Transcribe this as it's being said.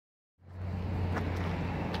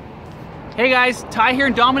Hey guys, Ty here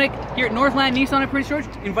and Dominic here at Northland Nissan in Prince George,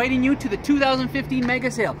 inviting you to the 2015 Mega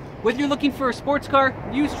Sale. Whether you're looking for a sports car,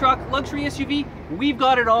 used truck, luxury SUV, we've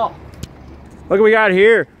got it all. Look what we got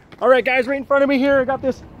here. All right guys, right in front of me here, I got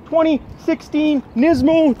this 2016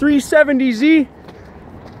 Nismo 370Z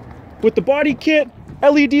with the body kit,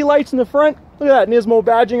 LED lights in the front. Look at that Nismo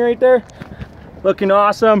badging right there. Looking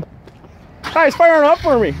awesome. Guys, fire up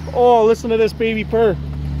for me. Oh, listen to this baby purr.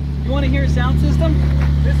 You want to hear a sound system?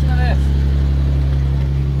 Listen to this.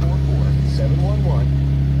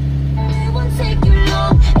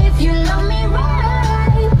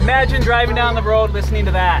 44711. Imagine driving down the road listening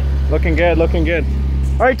to that. Looking good, looking good.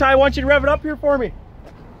 All right, Ty, I want you to rev it up here for me.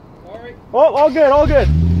 All right. Oh, all good, all good.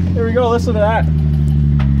 Here we go, listen to that.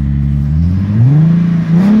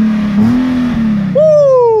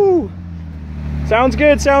 Woo! Sounds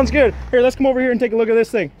good, sounds good. Here, let's come over here and take a look at this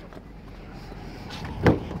thing.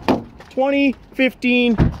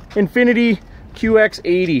 2015 Infiniti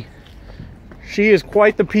QX80. She is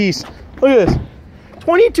quite the piece. Look at this.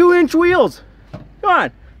 22-inch wheels. Come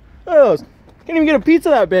on. Look at those. Can't even get a pizza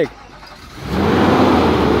that big.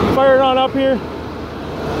 Fire it on up here.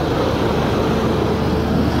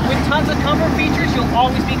 With tons of comfort features, you'll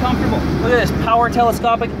always be comfortable. Look at this, power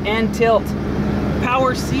telescopic and tilt.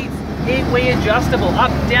 Power seats, 8-way adjustable,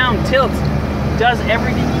 up, down, tilt. Does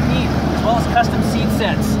everything you need, as well as custom seat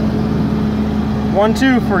sets.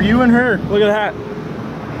 1-2 for you and her. Look at that.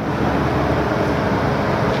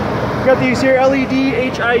 Got these here LED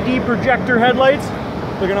HID projector headlights.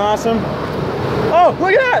 Looking awesome. Oh,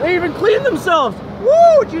 look at that. They even cleaned themselves.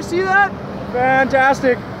 Woo! Did you see that?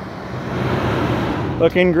 Fantastic.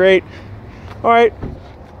 Looking great. All right,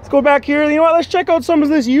 let's go back here. You know what? Let's check out some of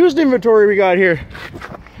this used inventory we got here.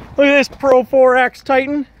 Look at this Pro 4X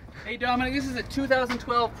Titan. Hey Dominic, this is a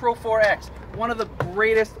 2012 Pro 4X. One of the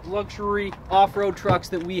greatest luxury off-road trucks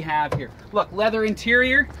that we have here. Look, leather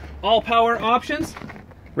interior, all power options.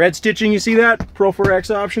 Red stitching, you see that? Pro 4X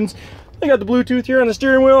options. They got the Bluetooth here on the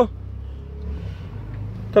steering wheel.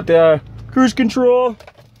 Got the cruise control.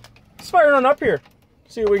 Let's fire it on up here.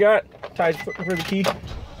 See what we got. Ties for the key.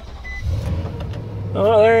 Oh,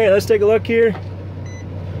 all right, let's take a look here.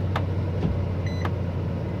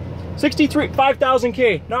 5,000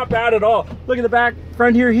 K, not bad at all. Look at the back,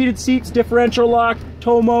 front here, heated seats, differential lock,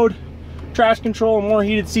 tow mode, traction control, and more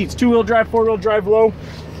heated seats. 2-wheel drive, 4-wheel drive low,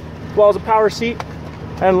 as well as a power seat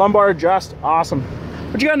and lumbar adjust. Awesome.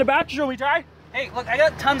 What you got in the back to show me, Ty? Hey, look, I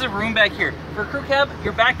got tons of room back here. For a crew cab,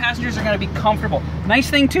 your back passengers are gonna be comfortable. Nice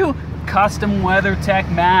thing too, custom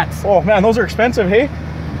WeatherTech mats. Oh man, those are expensive, hey?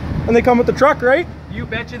 And they come with the truck, right? You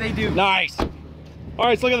betcha they do. Nice. All right,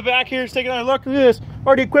 let's look at the back here. Let's take another look. Look at this.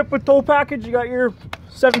 Already equipped with tow package. You got your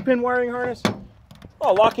 7-pin wiring harness.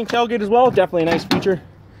 Oh, locking tailgate as well. Definitely a nice feature.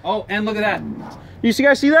 Oh, and look at that. You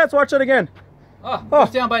guys see that? Let's watch that again. Oh, goes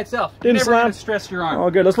down by itself. Didn't Never slam. gonna stress your arm. Oh,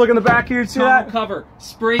 good. Let's look in the back here. See Tonneau that? cover,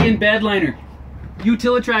 spray and bed liner,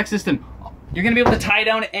 Utilitrack system. You're gonna be able to tie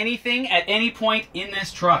down anything at any point in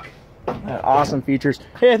this truck. Awesome features.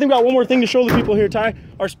 Hey, I think we got one more thing to show the people here, Ty.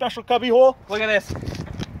 Our special cubby hole. Look at this.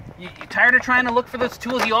 You tired of trying to look for those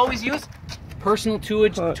tools you always use? Personal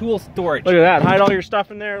tool storage. Look at that. Hide all your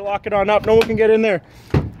stuff in there. Lock it on up. No one can get in there.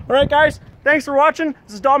 All right, guys. Thanks for watching.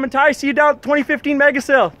 This is Dom and Ty. See you down at 2015 Mega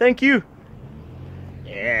Sale. Thank you.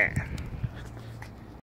 Yeah.